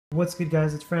What's good,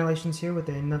 guys? It's Franalations here with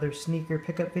another sneaker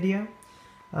pickup video.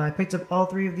 I picked up all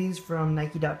three of these from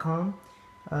Nike.com.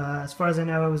 As far as I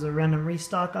know, it was a random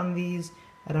restock on these.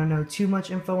 I don't know too much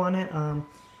info on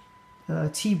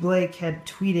it. T. Blake had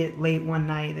tweeted late one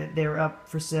night that they were up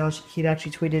for sale. He'd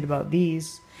actually tweeted about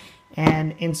these.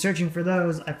 And in searching for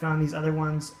those, I found these other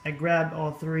ones. I grabbed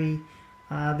all three.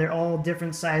 They're all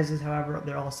different sizes, however,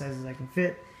 they're all sizes I can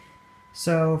fit.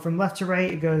 So from left to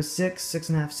right, it goes 6,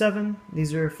 6.5, 7.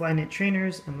 These are FlyKnit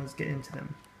trainers, and let's get into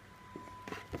them.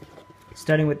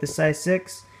 Starting with the size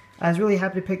 6. I was really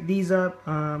happy to pick these up.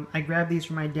 I grabbed these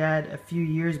from my dad a few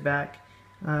years back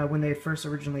when they first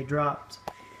originally dropped.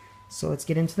 So let's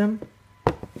get into them.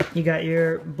 You got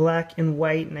your black and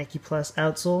white Nike Plus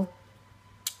outsole,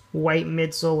 white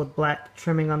midsole with black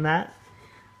trimming on that.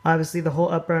 Obviously the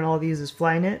whole upper on all these is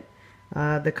FlyKnit.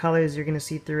 The colors you're going to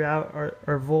see throughout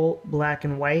are Volt, black,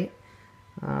 and white.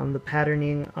 The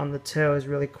patterning on the toe is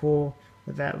really cool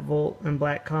with that Volt and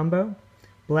black combo.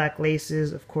 Black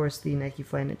laces, of course, the Nike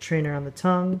FlyKnit trainer on the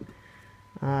tongue.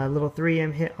 Little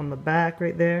 3M hit on the back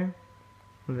right there.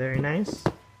 Very nice.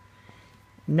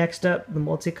 Next up, the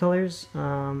multicolors.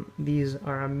 These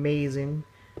are amazing.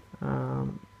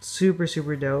 Super,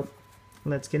 super dope.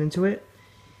 Let's get into it.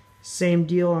 Same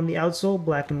deal on the outsole,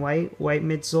 black and white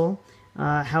midsole.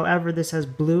 However, this has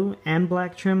blue and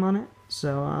black trim on it,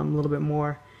 so a little bit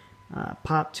more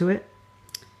pop to it.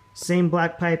 Same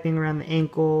black piping around the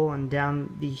ankle and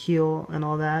down the heel and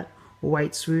all that.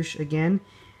 White swoosh again.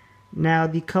 Now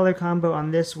the color combo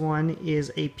on this one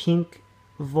is a pink,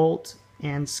 Volt,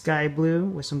 and sky blue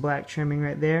with some black trimming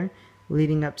right there,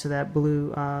 leading up to that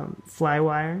blue fly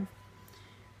wire.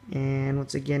 And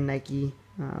once again, Nike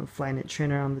FlyKnit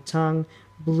trainer on the tongue.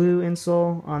 Blue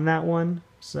insole on that one,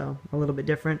 so a little bit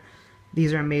different.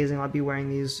 These are amazing. I'll be wearing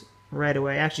these right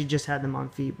away. I actually just had them on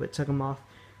feet, but took them off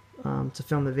to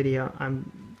film the video.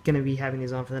 I'm going to be having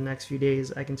these on for the next few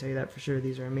days. I can tell you that for sure.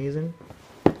 These are amazing.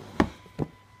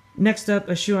 Next up,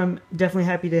 a shoe I'm definitely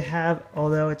happy to have,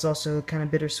 although it's also kind of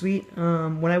bittersweet.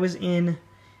 When I was in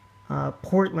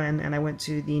Portland and I went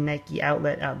to the Nike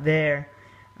outlet out there,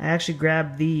 I actually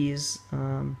grabbed these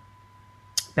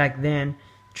back then.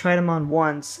 Tried them on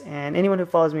once, and anyone who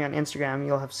follows me on Instagram,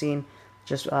 you'll have seen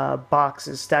just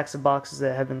boxes, stacks of boxes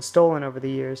that have been stolen over the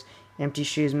years, empty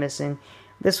shoes missing.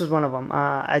 This was one of them.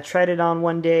 I tried it on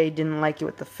one day, didn't like it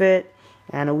with the fit,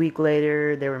 and a week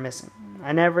later they were missing.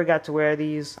 I never got to wear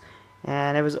these,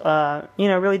 and it was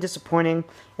really disappointing.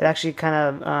 It actually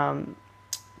kind of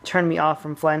turned me off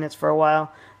from FlyKnits for a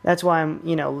while. That's why I'm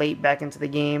late back into the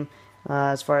game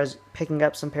as far as picking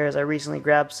up some pairs. I recently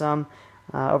grabbed some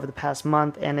over the past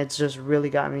month, and it's just really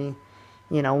got me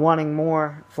wanting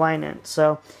more FlyKnit.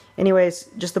 So anyways,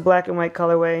 just the black and white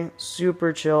colorway,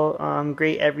 super chill,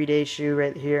 great everyday shoe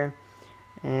right here.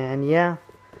 And yeah,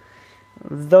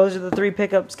 those are the three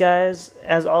pickups, guys.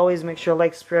 As always, make sure to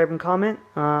like, subscribe, and comment,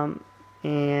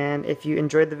 and if you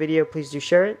enjoyed the video, please do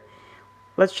share it.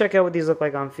 Let's check out what these look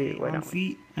like on feet. On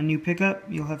feet, a new pickup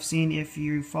you'll have seen if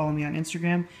you follow me on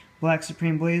Instagram, black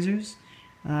Supreme Blazers.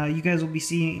 You guys will be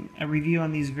seeing a review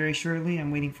on these very shortly. I'm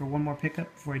waiting for one more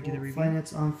pickup before I do the review.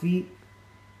 FlyKnits on feet.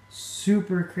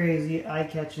 Super crazy,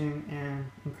 eye-catching,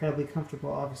 and incredibly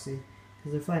comfortable, obviously,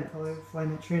 because they're FlyKnit color,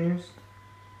 FlyKnit trainers.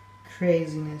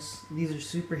 Craziness. These are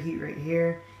super heat right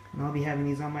here, and I'll be having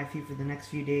these on my feet for the next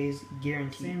few days,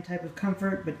 guaranteed. Same type of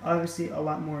comfort, but obviously a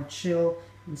lot more chill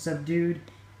and subdued.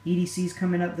 EDC's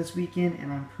coming up this weekend,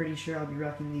 and I'm pretty sure I'll be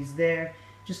rocking these there,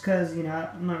 just because,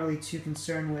 I'm not really too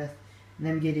concerned with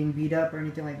them getting beat up or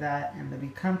anything like that, and they'll be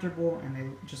comfortable and they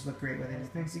just look great with it.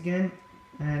 Thanks again,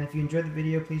 and if you enjoyed the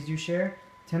video, please do share.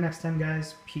 Till next time,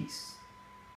 guys, peace.